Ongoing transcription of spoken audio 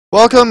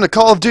Welcome to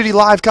Call of Duty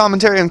live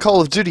commentary on Call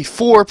of Duty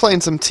 4,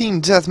 playing some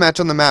team deathmatch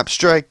on the map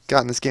Strike.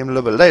 Got in this game a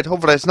little bit late.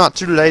 Hopefully it's not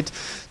too late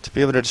to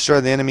be able to destroy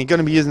the enemy. Going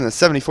to be using the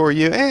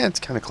 74U, and it's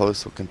kind of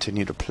close. We'll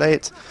continue to play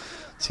it,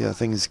 see how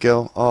things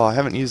go. Oh, I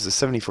haven't used the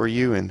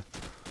 74U in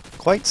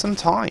quite some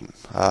time.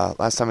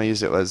 Last time I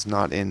used it was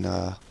not in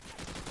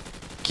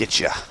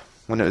Getcha,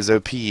 when it was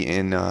OP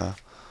in,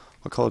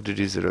 what Call of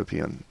Duty is it OP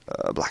on?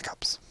 Black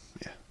Ops.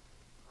 Yeah.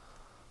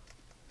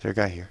 Is there a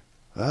guy here?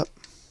 Up.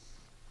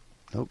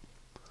 Nope.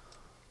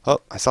 Oh,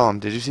 I saw him.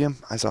 Did you see him?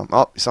 I saw him.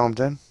 Oh, you saw him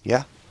then?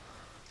 Yeah.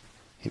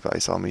 He probably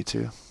saw me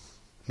too.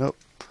 Nope.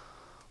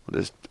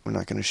 We're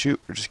not gonna shoot.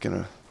 We're just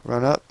gonna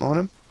run up on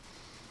him.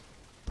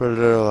 Put a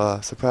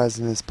little surprise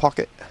in his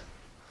pocket.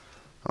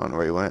 I don't know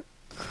where he went.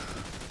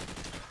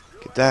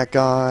 Get that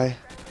guy.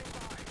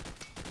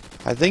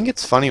 I think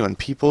it's funny when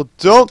people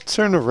don't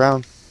turn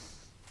around.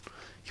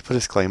 He put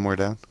his claymore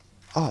down.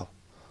 Oh.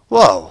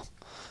 Whoa.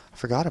 I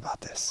forgot about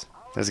this.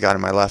 There's a guy to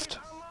my left.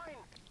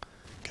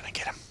 Gonna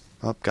get him.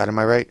 Oh, got him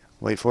my right.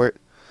 Wait for it.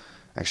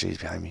 Actually, he's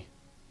behind me.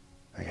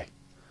 Okay.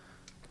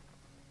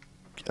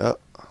 Oh.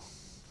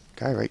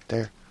 Guy right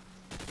there.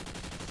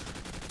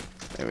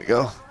 There we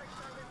go.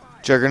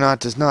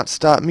 Juggernaut does not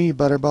stop me,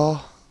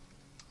 Butterball.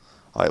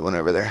 Oh, it went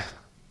over there.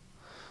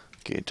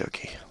 Okay,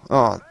 dokie.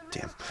 Oh,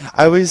 damn.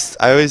 I'm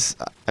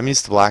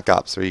used to Black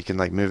Ops where you can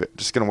like move it.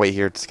 Just gonna wait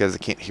here just because I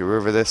can't hear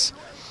over this.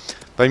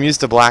 But I'm used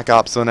to Black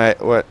Ops when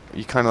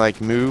you kind of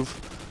like move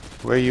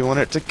where you want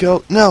it to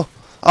go. No.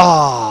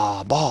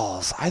 Ah,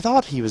 balls. I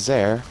thought he was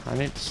there. I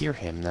didn't hear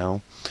him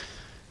though.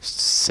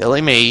 Silly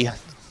me.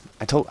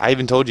 I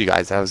even told you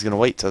guys I was gonna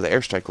wait till the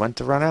airstrike went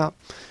to run out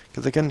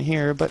because I couldn't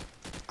hear, but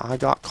I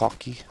got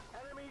cocky.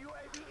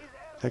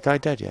 That guy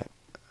dead yet?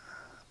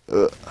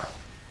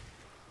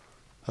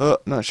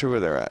 Not sure where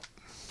they're at.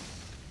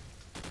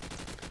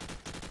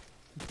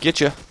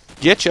 Getcha.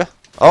 Getcha.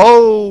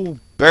 Oh,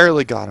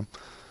 barely got him.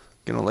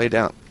 Gonna lay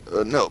down.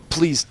 No,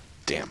 please.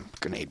 Damn,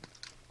 grenade.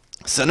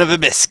 Son of a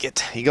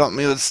biscuit. He got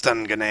me with a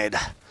stun grenade.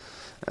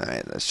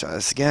 Alright, let's try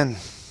this again.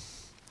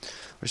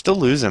 We're still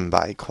losing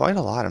by quite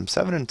a lot. I'm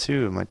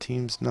 7-2. My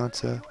team's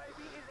not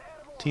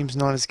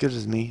as good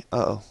as me.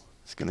 Uh-oh.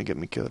 It's gonna get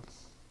me killed.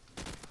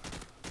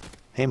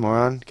 Hey,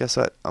 moron. Guess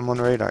what? I'm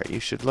on radar. You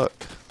should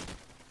look.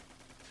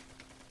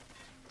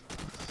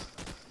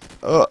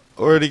 Oh,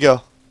 where'd he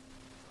go?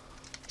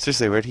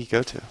 Seriously, where'd he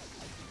go to?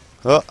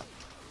 Oh.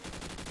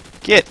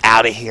 Get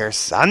out of here,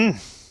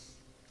 son.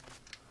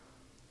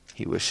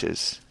 He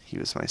wishes he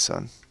was my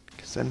son,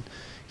 because then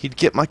he'd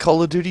get my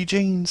Call of Duty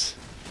genes.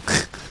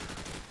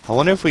 I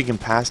wonder if we can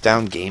pass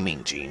down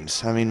gaming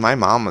genes. I mean, my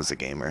mom was a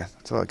gamer.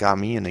 That's what got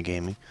me into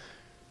gaming.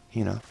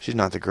 You know, she's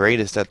not the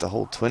greatest at the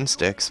whole twin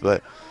sticks,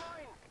 but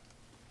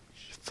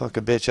she'd fuck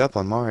a bitch up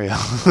on Mario.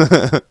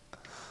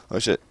 Oh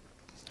shit.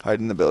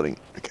 Hide in the building.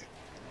 Okay.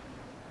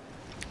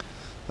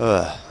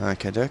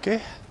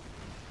 Okay.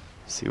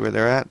 See where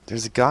they're at?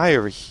 There's a guy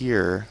over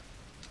here.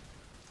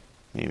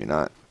 Maybe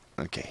not.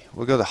 Okay,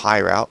 we'll go the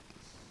high route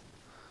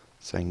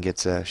so I can get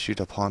to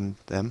shoot upon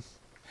them.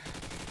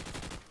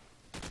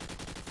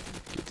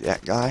 Get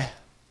that guy.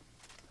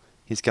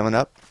 He's coming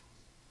up.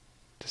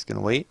 Just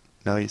gonna wait.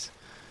 No, he's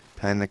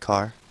behind the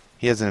car.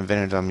 He has an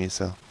advantage on me,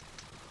 so.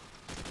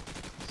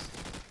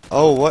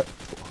 Oh, what?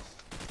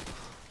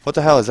 What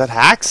the hell? Is that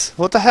hacks?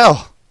 What the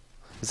hell?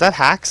 Is that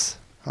hacks?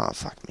 Oh,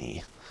 fuck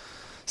me.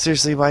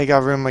 Seriously, why you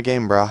gotta ruin my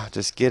game, bro?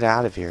 Just get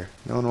out of here.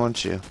 No one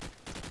wants you.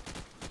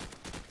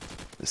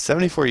 The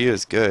 74U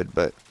is good,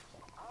 but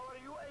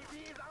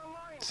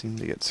seem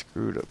to get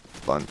screwed a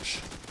bunch.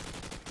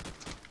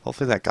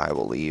 Hopefully that guy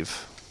will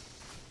leave.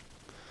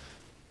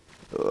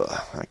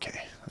 Ugh,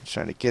 okay, I'm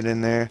trying to get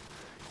in there,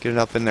 get it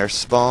up in their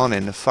spawn,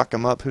 and to fuck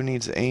them up. Who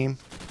needs to aim?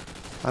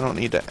 I don't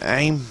need to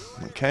aim.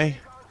 Okay.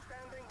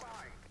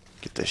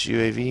 Get this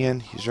UAV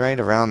in. He's right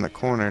around the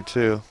corner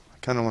too. I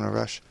kind of want to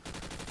rush.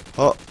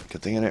 Oh,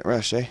 good thing I didn't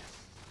rush, eh?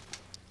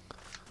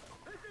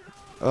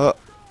 Oh,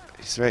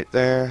 he's right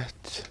there.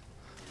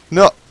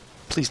 No,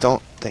 please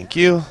don't. Thank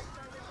you.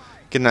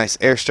 Get a nice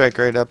airstrike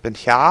right up in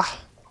here.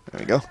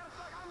 There we go.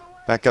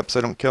 Back up so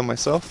I don't kill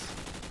myself.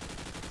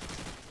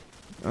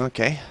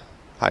 Okay.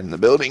 Hide in the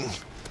building.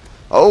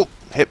 Oh,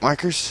 hit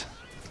markers.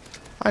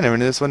 I never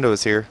knew this window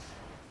was here.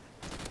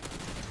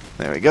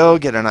 There we go.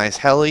 Get a nice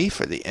heli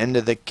for the end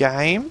of the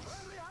game.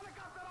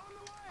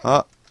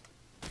 Oh.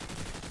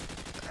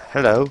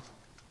 Hello.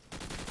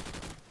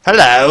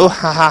 Hello.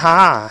 Ha ha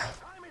ha.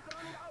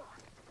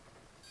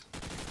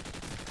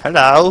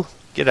 Hello.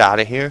 Get out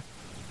of here.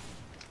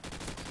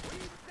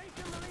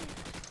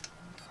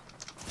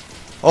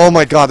 Oh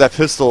my god, that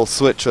pistol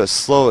switch was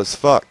slow as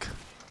fuck.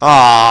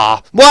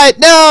 Ah, what?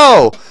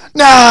 No!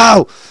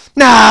 No!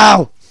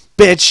 No!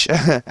 Bitch.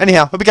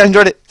 Anyhow, hope you guys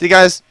enjoyed it. See you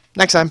guys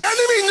next time.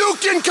 Enemy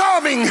nuke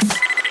incoming!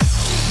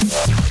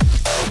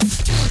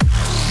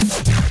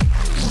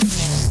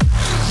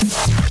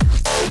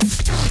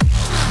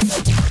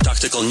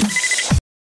 Tactical